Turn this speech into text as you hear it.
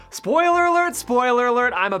Spoiler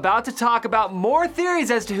alert, I'm about to talk about more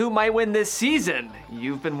theories as to who might win this season.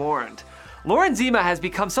 You've been warned. Lauren Zima has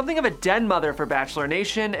become something of a den mother for Bachelor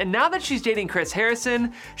Nation, and now that she's dating Chris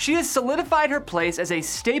Harrison, she has solidified her place as a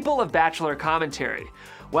staple of Bachelor commentary.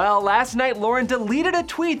 Well, last night Lauren deleted a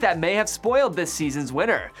tweet that may have spoiled this season's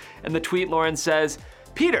winner. In the tweet, Lauren says,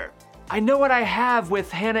 "Peter, I know what I have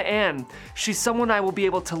with Hannah Ann. She's someone I will be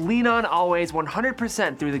able to lean on always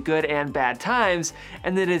 100% through the good and bad times,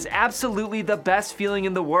 and it is absolutely the best feeling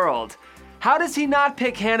in the world." How does he not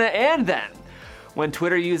pick Hannah Ann then? When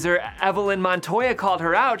Twitter user Evelyn Montoya called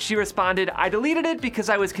her out, she responded, "I deleted it because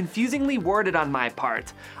I was confusingly worded on my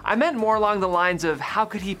part. I meant more along the lines of how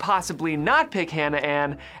could he possibly not pick Hannah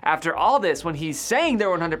Ann after all this when he's saying they're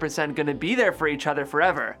 100% gonna be there for each other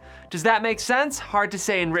forever. Does that make sense? Hard to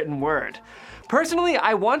say in written word. Personally,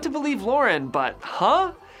 I want to believe Lauren, but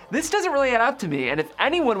This doesn't really add up to me, and if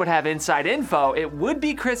anyone would have inside info, it would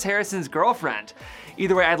be Chris Harrison's girlfriend.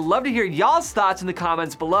 Either way, I'd love to hear y'all's thoughts in the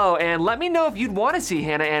comments below, and let me know if you'd want to see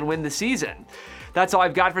Hannah Ann win the season. That's all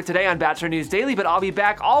I've got for today on Bachelor News Daily, but I'll be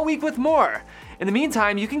back all week with more. In the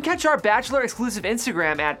meantime, you can catch our Bachelor exclusive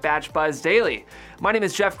Instagram at BatchBuzzDaily. My name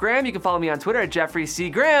is Jeff Graham. You can follow me on Twitter at Jeffrey C.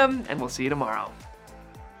 Graham, and we'll see you tomorrow.